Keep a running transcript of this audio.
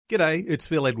G'day, it's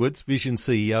Phil Edwards, Vision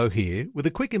CEO here, with a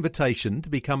quick invitation to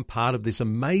become part of this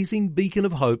amazing beacon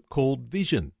of hope called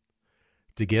Vision.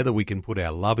 Together we can put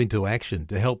our love into action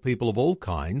to help people of all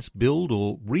kinds build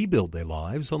or rebuild their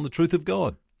lives on the truth of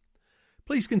God.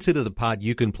 Please consider the part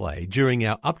you can play during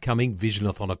our upcoming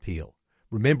Visionathon appeal,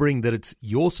 remembering that it's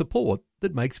your support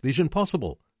that makes Vision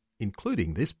possible,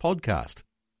 including this podcast.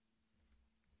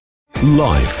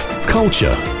 Life,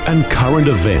 culture, and current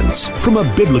events from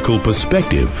a biblical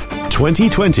perspective.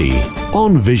 2020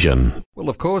 on Vision. Well,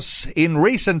 of course, in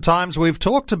recent times we've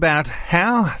talked about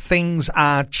how things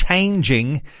are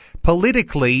changing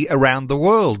politically around the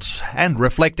world and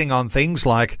reflecting on things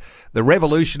like the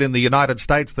revolution in the United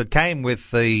States that came with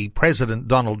the President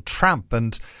Donald Trump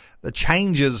and the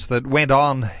changes that went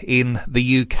on in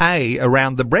the UK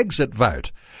around the Brexit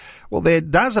vote. Well, there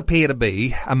does appear to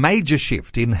be a major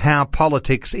shift in how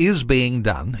politics is being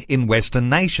done in Western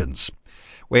nations,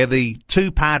 where the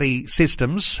two-party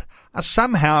systems are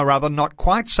somehow or other not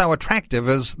quite so attractive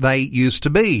as they used to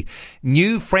be.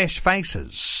 New, fresh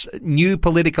faces, new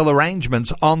political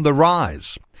arrangements on the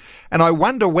rise. And I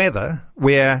wonder whether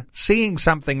we're seeing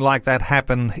something like that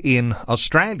happen in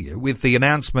Australia with the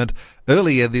announcement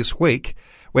earlier this week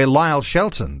where Lyle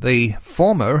Shelton, the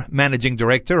former managing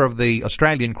director of the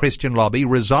Australian Christian Lobby,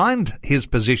 resigned his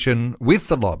position with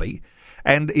the lobby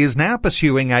and is now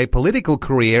pursuing a political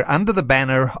career under the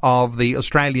banner of the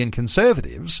Australian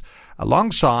Conservatives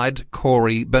alongside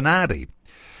Cory Bernardi.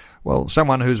 Well,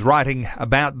 someone who's writing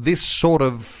about this sort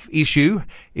of issue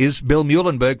is Bill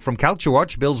Muehlenberg from Culture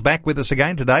Watch. Bill's back with us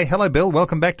again today. Hello, Bill.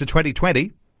 Welcome back to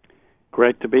 2020.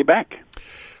 Great to be back.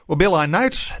 Well, Bill, I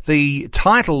note the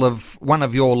title of one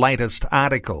of your latest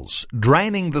articles,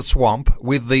 Draining the Swamp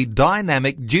with the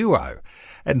Dynamic Duo.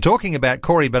 And talking about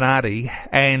Cory Bernardi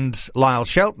and Lyle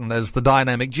Shelton as the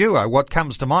dynamic duo, what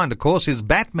comes to mind, of course, is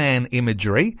Batman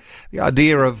imagery, the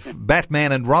idea of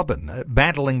Batman and Robin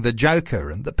battling the Joker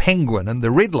and the Penguin and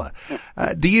the Riddler.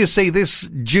 Do you see this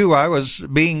duo as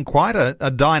being quite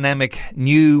a dynamic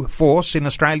new force in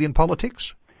Australian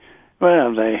politics?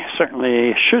 Well, they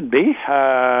certainly should be.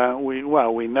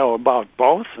 We know about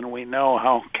both, and we know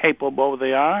how capable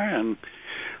they are and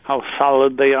how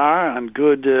solid they are on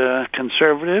good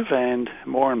conservative and,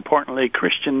 more importantly,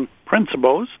 Christian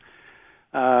principles.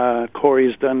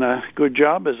 Cory's done a good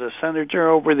job as a senator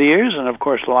over the years, and, of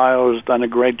course, Lyle's done a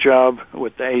great job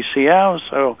with the ACL.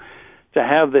 So to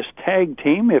have this tag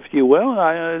team, if you will,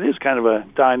 it is kind of a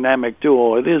dynamic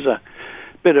duo. It is a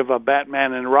bit of a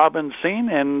Batman and Robin scene,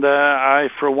 and I,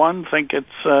 for one, think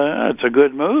it's a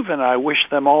good move, and I wish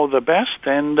them all the best,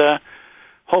 and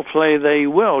hopefully they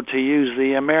will, to use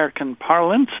the American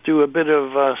parlance, do a bit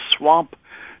of swamp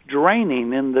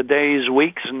draining in the days,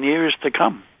 weeks, and years to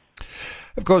come.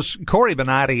 Of course, Cory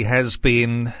Bernardi has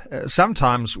been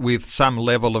sometimes with some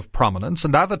level of prominence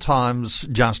and other times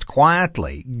just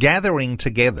quietly gathering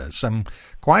together some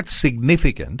quite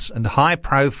significant and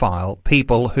high-profile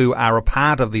people who are a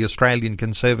part of the Australian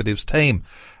Conservatives team.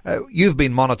 You've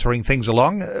been monitoring things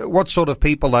along. What sort of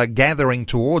people are gathering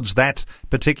towards that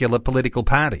particular political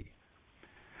party?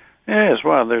 Yes,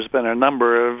 well, there's been a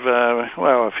number of,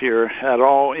 if you're at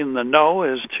all in the know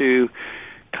as to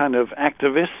kind of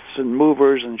activists and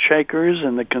movers and shakers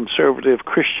in the conservative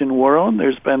Christian world.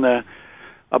 There's been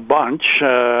a bunch.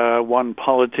 One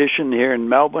politician here in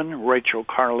Melbourne, Rachel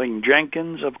Carling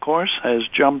Jenkins, of course, has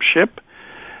jumped ship.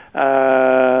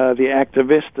 The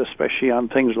activist, especially on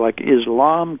things like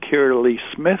Islam, Kirley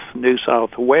Smith, New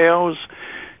South Wales,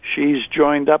 she's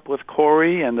joined up with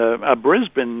Cory, and a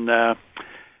Brisbane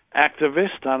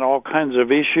activist on all kinds of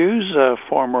issues, a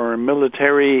former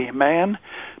military man,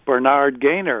 Bernard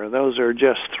Gaynor. Those are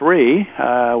just three.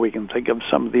 We can think of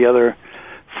some of the other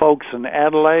folks in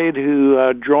Adelaide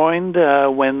who joined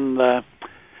when the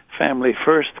Family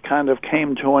First kind of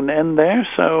came to an end there.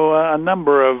 So a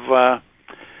number of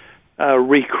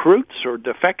recruits or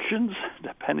defections,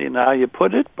 depending on how you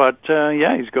put it. But,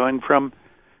 he's going from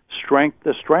strength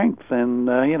to strength. And,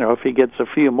 if he gets a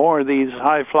few more of these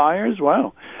high flyers,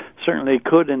 well, certainly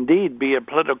could indeed be a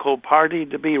political party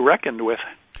to be reckoned with.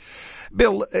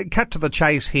 Bill, cut to the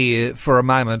chase here for a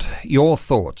moment. Your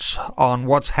thoughts on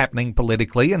what's happening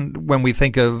politically, and when we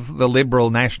think of the Liberal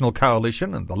National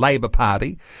Coalition and the Labor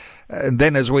Party, and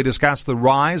then as we discuss the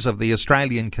rise of the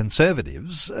Australian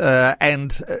Conservatives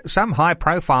and some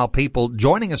high-profile people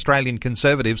joining Australian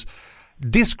Conservatives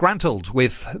disgruntled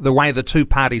with the way the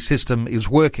two-party system is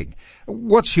working.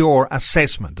 What's your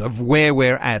assessment of where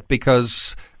we're at?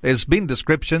 Because there's been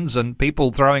descriptions and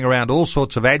people throwing around all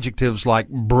sorts of adjectives like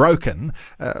broken,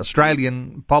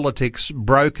 Australian politics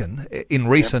broken in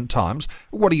recent times.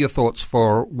 What are your thoughts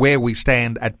for where we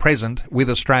stand at present with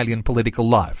Australian political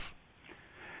life?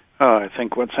 I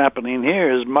think what's happening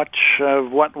here is much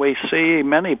of what we see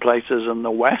many places in the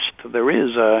West. There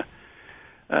is a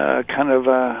kind of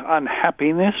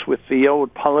unhappiness with the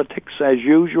old politics as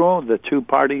usual, the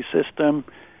two-party system.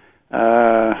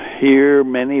 Here,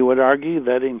 many would argue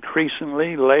that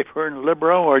increasingly Labour and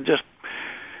Liberal are just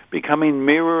becoming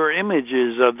mirror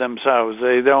images of themselves.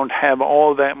 They don't have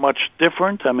all that much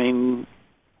different. I mean,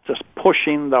 just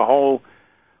pushing the whole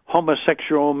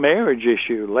homosexual marriage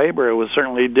issue. Labour was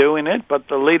certainly doing it, but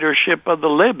the leadership of the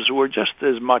Libs were just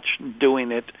as much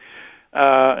doing it.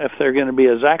 If they're going to be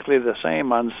exactly the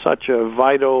same on such a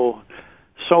vital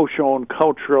social and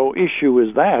cultural issue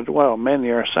as that, well, many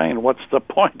are saying, what's the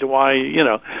point? Why,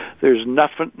 there's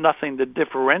nothing to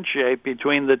differentiate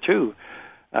between the two.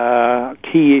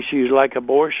 Key issues like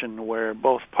abortion, where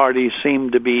both parties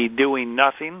seem to be doing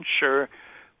nothing. Sure,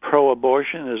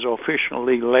 pro-abortion is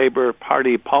officially Labour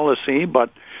Party policy, but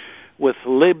with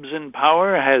Libs in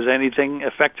power, has anything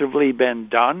effectively been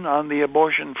done on the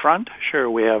abortion front? Sure,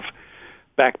 we have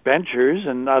backbenchers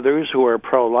and others who are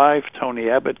pro-life. Tony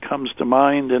Abbott comes to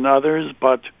mind and others,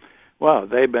 but, well,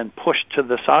 they've been pushed to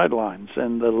the sidelines.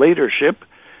 And the leadership,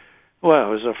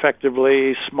 well, is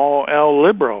effectively small L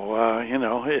liberal.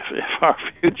 If our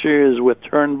future is with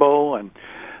Turnbull and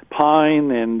Pine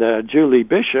and Julie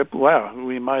Bishop, well,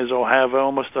 we might as well have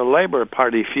almost a Labour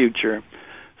Party future.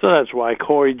 So that's why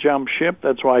Corey jumped ship.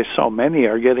 That's why so many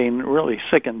are getting really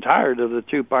sick and tired of the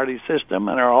two-party system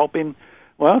and are hoping,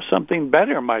 well, something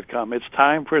better might come. It's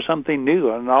time for something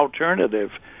new, an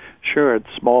alternative. Sure, it's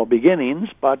small beginnings,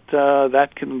 but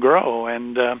that can grow.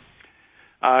 And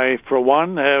I, for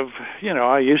one,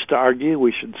 I used to argue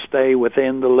we should stay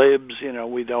within the Libs.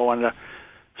 We don't want to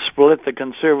split the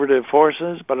conservative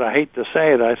forces, but I hate to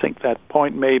say it, I think that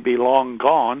point may be long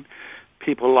gone.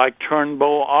 People like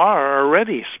Turnbull are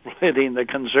already splitting the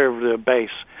conservative base.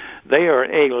 They are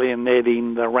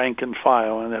alienating the rank and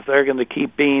file, and if they're going to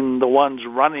keep being the ones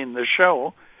running the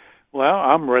show, well,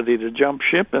 I'm ready to jump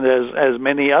ship, and as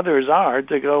many others are,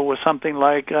 to go with something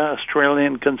like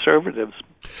Australian Conservatives.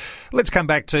 Let's come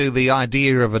back to the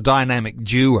idea of a dynamic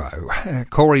duo.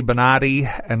 Cory Bernardi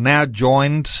now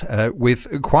joined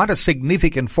with quite a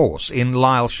significant force in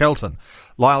Lyle Shelton.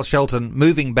 Lyle Shelton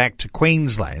moving back to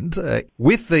Queensland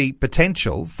with the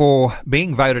potential for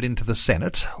being voted into the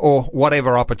Senate or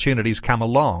whatever opportunities come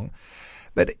along.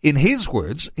 But in his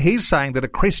words, he's saying that a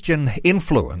Christian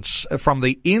influence from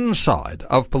the inside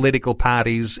of political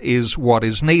parties is what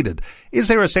is needed. Is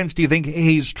there a sense, do you think,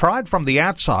 he's tried from the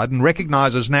outside and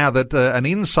recognises now that an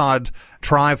inside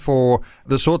try for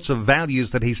the sorts of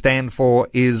values that he stands for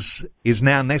is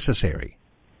now necessary?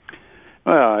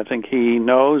 Well, I think he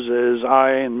knows, as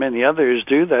I and many others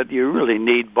do, that you really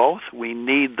need both. We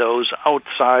need those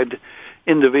outside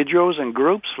individuals and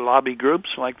groups, lobby groups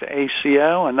like the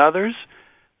ACL and others.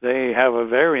 They have a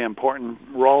very important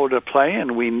role to play,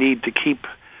 and we need to keep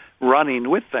running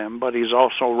with them. But he's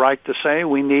also right to say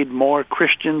we need more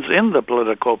Christians in the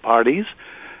political parties.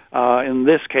 In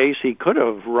this case, he could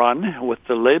have run with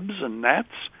the Libs and Nats.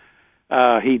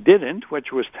 He didn't,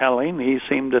 which was telling. He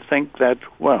seemed to think that,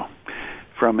 well,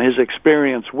 from his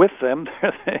experience with them,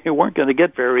 they weren't going to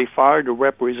get very far to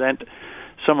represent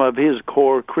some of his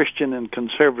core Christian and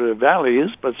conservative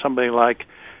values, but somebody like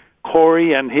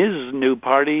Cory and his new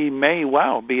party may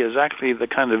well be exactly the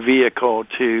kind of vehicle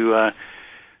to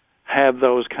have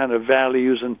those kind of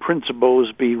values and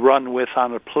principles be run with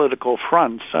on a political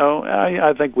front. So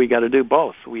I think we got to do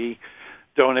both. We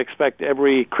don't expect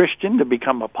every Christian to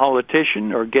become a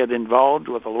politician or get involved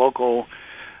with a local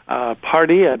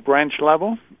party at branch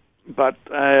level, but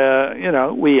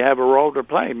we have a role to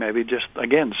play, maybe just,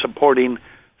 again, supporting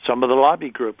some of the lobby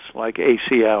groups like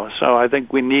ACL. So I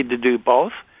think we need to do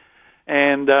both.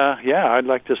 And, I'd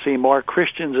like to see more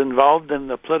Christians involved in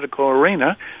the political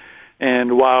arena.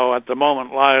 And while at the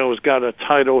moment Lyle's got a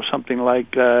title, something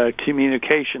like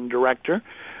communication director,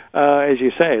 as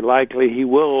you say, likely he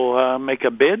will make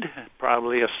a bid,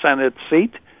 probably a Senate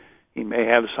seat. He may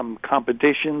have some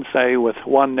competition, say, with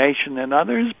One Nation and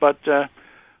others, but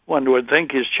one would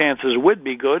think his chances would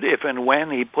be good if and when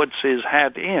he puts his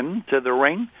hat into the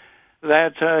ring,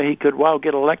 that he could well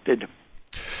get elected.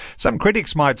 Some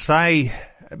critics might say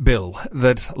Bill,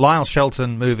 that Lyle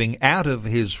Shelton moving out of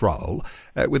his role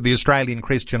with the Australian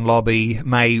Christian Lobby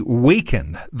may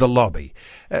weaken the lobby.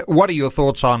 What are your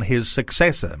thoughts on his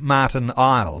successor, Martin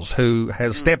Iles, who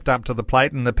has stepped up to the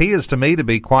plate and appears to me to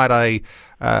be quite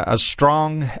a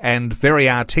strong and very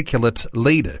articulate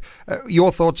leader?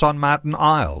 Your thoughts on Martin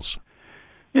Iles?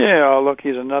 Yeah, look,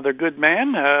 he's another good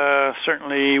man.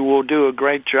 Certainly will do a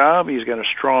great job. He's got a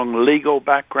strong legal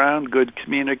background, good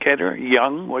communicator,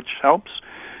 young, which helps,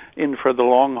 in for the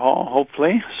long haul,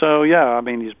 hopefully. So, yeah, I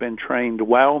mean, he's been trained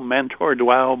well, mentored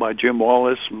well by Jim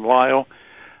Wallace and Lyle.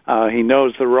 He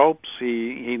knows the ropes.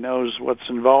 He knows what's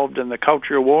involved in the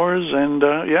culture wars. And,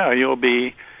 yeah, you'll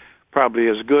be probably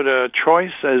as good a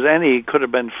choice as any could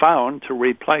have been found to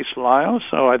replace Lyle.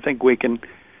 So I think we can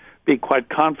be quite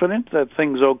confident that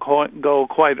things will go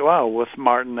quite well with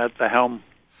Martin at the helm.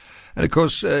 And, of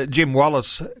course, Jim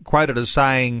Wallace quoted as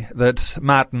saying that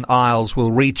Martin Iles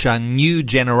will reach a new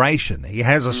generation. He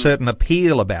has a certain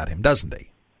appeal about him, doesn't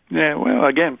he? Yeah, well,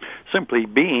 again, simply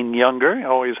being younger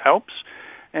always helps.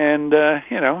 And,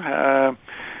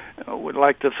 would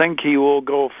like to think he will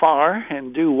go far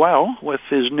and do well with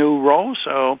his new role.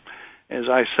 So, as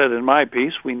I said in my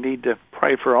piece, we need to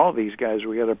pray for all these guys.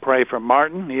 We got to pray for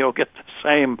Martin. He'll get the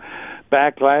same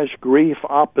backlash, grief,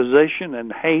 opposition,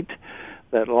 and hate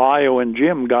that Lyle and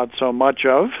Jim got so much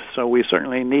of. So we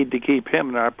certainly need to keep him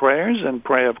in our prayers and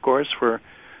pray, of course, for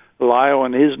Lyle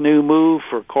and his new move,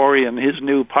 for Corey and his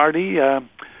new party.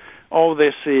 All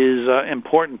this is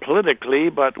important politically,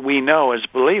 but we know as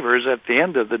believers at the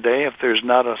end of the day, if there's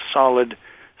not a solid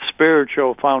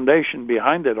spiritual foundation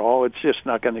behind it all, it's just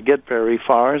not going to get very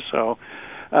far. So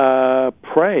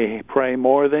pray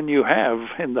more than you have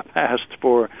in the past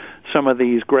for some of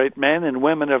these great men and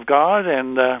women of God,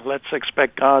 and let's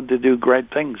expect God to do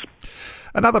great things.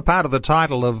 Another part of the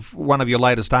title of one of your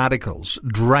latest articles,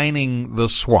 Draining the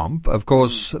Swamp, of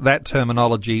course, that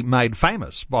terminology made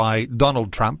famous by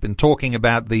Donald Trump in talking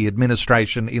about the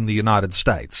administration in the United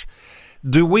States.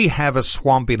 Do we have a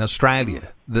swamp in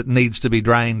Australia that needs to be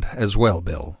drained as well,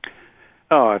 Bill?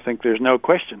 Oh, I think there's no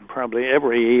question. Probably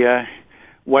every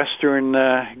Western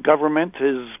government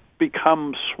has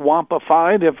become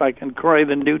swampified, if I can create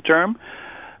a new term.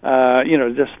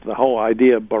 Just the whole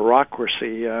idea of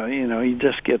bureaucracy. You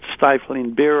just get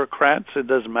stifling bureaucrats. It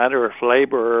doesn't matter if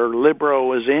Labor or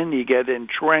Liberal is in. You get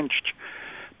entrenched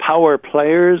power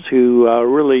players who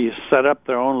really set up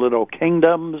their own little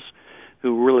kingdoms,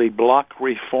 who really block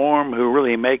reform, who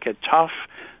really make it tough,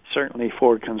 certainly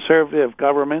for conservative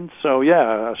governments. So,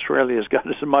 yeah, Australia's got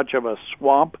as much of a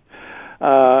swamp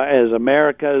as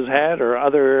America has had or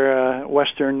other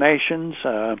Western nations.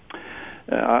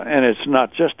 And it's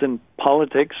not just in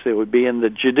politics. It would be in the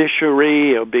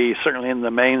judiciary. It would be certainly in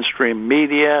the mainstream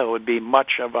media. It would be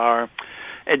much of our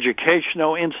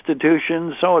educational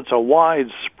institutions. So it's a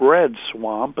widespread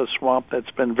swamp, a swamp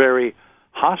that's been very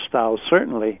hostile,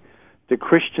 certainly, to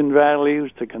Christian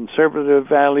values, to conservative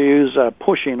values,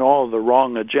 pushing all the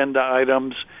wrong agenda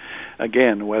items.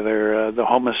 Again, whether the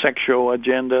homosexual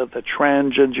agenda, the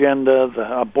trans agenda,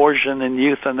 the abortion and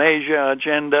euthanasia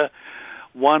agenda,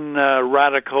 one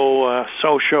radical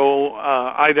social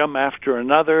item after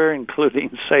another,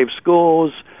 including safe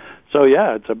schools. So,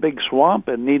 yeah, it's a big swamp.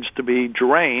 It needs to be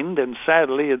drained, and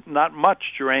sadly, not much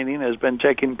draining has been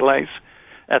taking place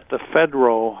at the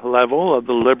federal level of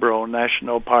the Liberal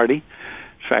National Party.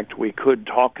 In fact, we could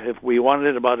talk, if we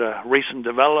wanted, about a recent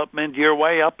development your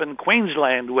way up in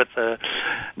Queensland with the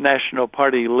National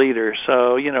Party leader.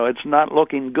 So, it's not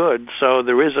looking good. So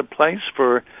there is a place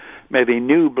for maybe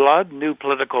new blood, new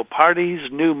political parties,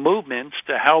 new movements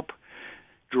to help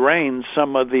drain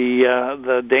some of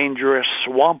the dangerous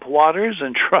swamp waters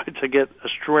and try to get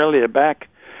Australia back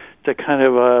to kind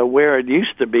of where it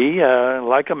used to be,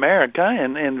 like America,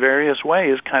 in various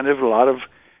ways, kind of a lot of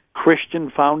Christian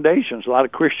foundations, a lot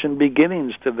of Christian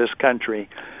beginnings to this country.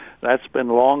 That's been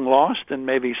long lost, and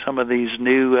maybe some of these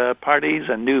new parties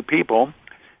and new people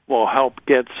will help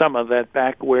get some of that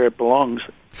back where it belongs.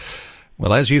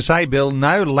 Well, as you say, Bill,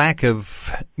 no lack of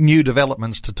new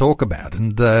developments to talk about,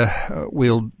 and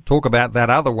we'll talk about that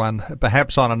other one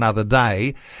perhaps on another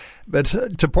day. But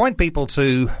to point people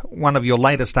to one of your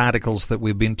latest articles that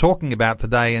we've been talking about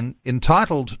today,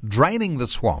 entitled Draining the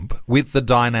Swamp with the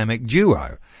Dynamic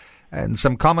Duo, and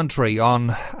some commentary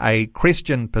on a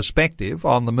Christian perspective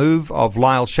on the move of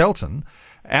Lyle Shelton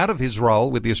out of his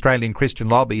role with the Australian Christian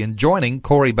Lobby and joining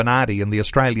Cory Bernardi and the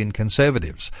Australian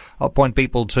Conservatives. I'll point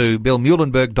people to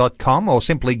billmuhlenberg.com or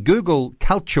simply Google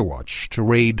Culture Watch to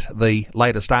read the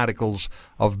latest articles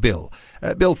of Bill.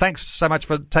 Bill, thanks so much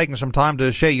for taking some time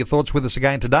to share your thoughts with us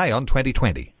again today on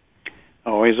 2020.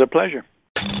 Always a pleasure.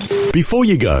 Before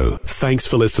you go, thanks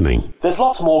for listening. There's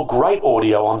lots more great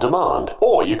audio on demand,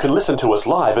 or you can listen to us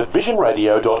live at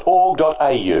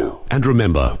visionradio.org.au. And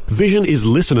remember, Vision is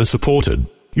listener supported.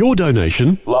 Your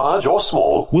donation, large or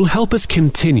small, will help us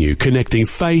continue connecting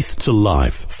faith to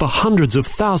life for hundreds of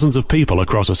thousands of people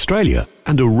across Australia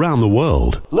and around the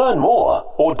world. Learn more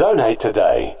or donate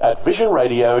today at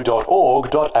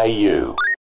visionradio.org.au.